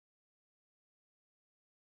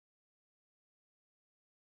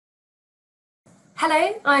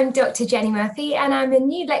Hello, I'm Dr. Jenny Murphy and I'm a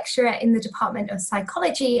new lecturer in the Department of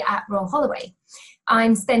Psychology at Royal Holloway.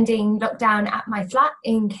 I'm spending lockdown at my flat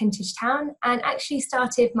in Kentish Town and actually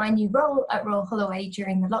started my new role at Royal Holloway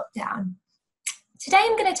during the lockdown. Today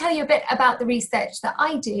I'm going to tell you a bit about the research that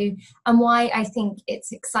I do and why I think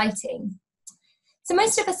it's exciting. So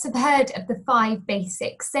most of us have heard of the 5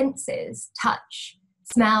 basic senses: touch,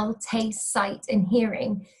 smell, taste, sight and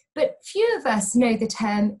hearing, but few of us know the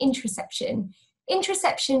term interoception.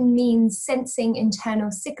 Interoception means sensing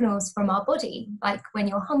internal signals from our body, like when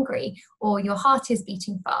you're hungry or your heart is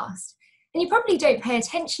beating fast. And you probably don't pay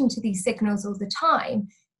attention to these signals all the time,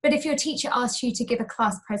 but if your teacher asks you to give a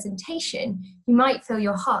class presentation, you might feel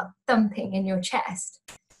your heart thumping in your chest.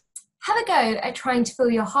 Have a go at trying to feel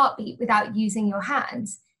your heartbeat without using your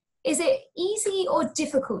hands. Is it easy or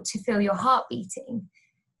difficult to feel your heart beating?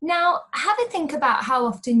 Now, have a think about how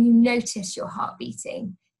often you notice your heart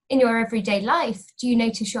beating. In your everyday life, do you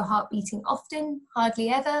notice your heart beating often, hardly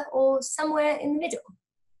ever, or somewhere in the middle?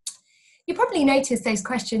 You probably noticed those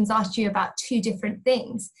questions asked you about 2 different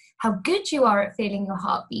things: how good you are at feeling your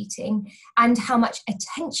heart beating and how much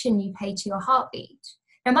attention you pay to your heartbeat.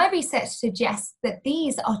 Now, my research suggests that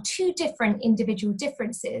these are 2 different individual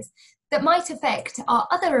differences that might affect our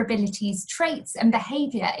other abilities, traits, and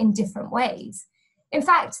behavior in different ways. In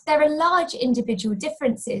fact, there are large individual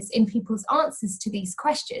differences in people's answers to these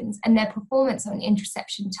questions and their performance on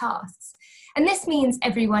interoception tasks. And this means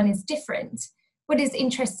everyone is different. What is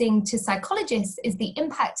interesting to psychologists is the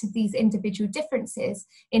impact of these individual differences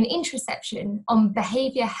in interoception on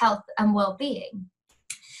behavior, health, and well-being.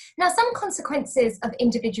 Now, some consequences of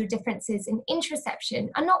individual differences in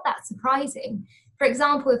interoception are not that surprising. For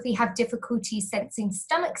example, if we have difficulty sensing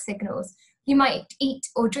stomach signals, you might eat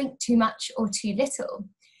or drink too much or too little.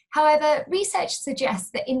 However, research suggests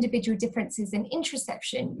that individual differences in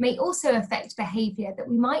interoception may also affect behavior that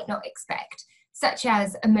we might not expect, such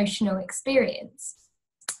as emotional experience.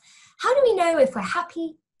 How do we know if we're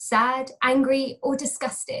happy, sad, angry, or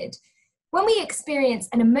disgusted? When we experience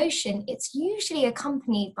an emotion, it's usually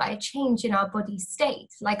accompanied by a change in our body state,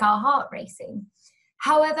 like our heart racing.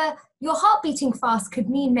 However, your heart beating fast could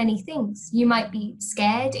mean many things. You might be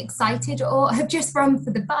scared, excited, or have just run for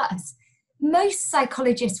the bus. Most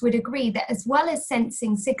psychologists would agree that as well as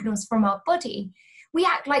sensing signals from our body, we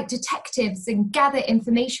act like detectives and gather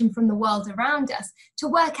information from the world around us to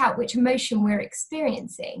work out which emotion we're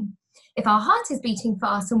experiencing. If our heart is beating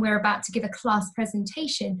fast and we're about to give a class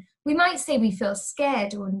presentation, we might say we feel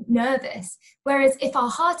scared or nervous, whereas if our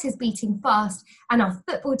heart is beating fast and our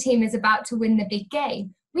football team is about to win the big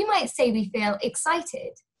game, we might say we feel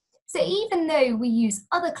excited. So even though we use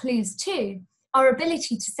other clues too, our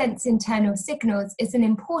ability to sense internal signals is an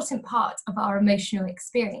important part of our emotional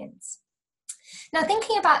experience. Now,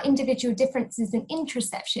 thinking about individual differences in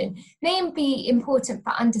interoception may be important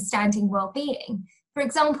for understanding well-being. For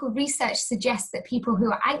example, research suggests that people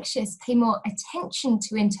who are anxious pay more attention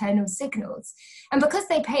to internal signals. And because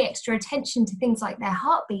they pay extra attention to things like their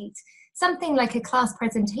heartbeat, something like a class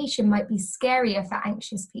presentation might be scarier for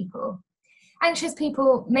anxious people. Anxious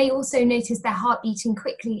people may also notice their heart beating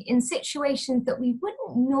quickly in situations that we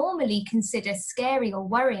wouldn't normally consider scary or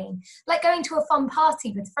worrying, like going to a fun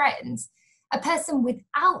party with friends. A person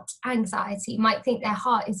without anxiety might think their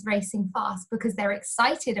heart is racing fast because they're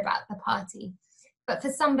excited about the party. But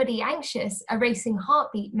for somebody anxious, a racing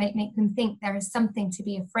heartbeat might make them think there is something to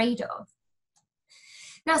be afraid of.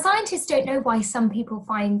 Now, scientists don't know why some people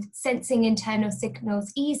find sensing internal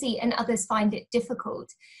signals easy and others find it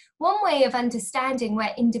difficult. One way of understanding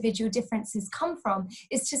where individual differences come from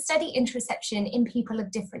is to study interoception in people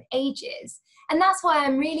of different ages. And that's why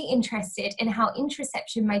I'm really interested in how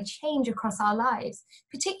interoception may change across our lives,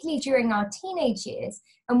 particularly during our teenage years,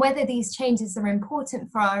 and whether these changes are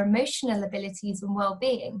important for our emotional abilities and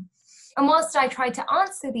well-being. And whilst I try to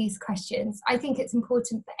answer these questions, I think it's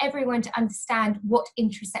important for everyone to understand what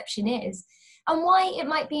interoception is and why it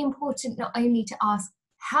might be important not only to ask,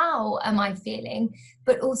 how am I feeling,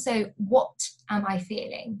 but also what am I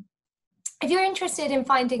feeling? If you're interested in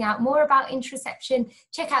finding out more about interoception,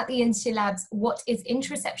 check out the InstaLab's What is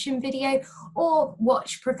Interoception video or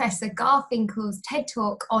watch Professor Garfinkel's TED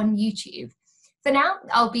Talk on YouTube. For now,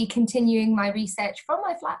 I'll be continuing my research from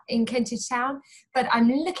my flat in Kentish Town, but I'm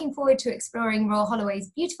looking forward to exploring Royal Holloway's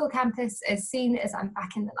beautiful campus as soon as I'm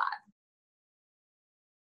back in the lab.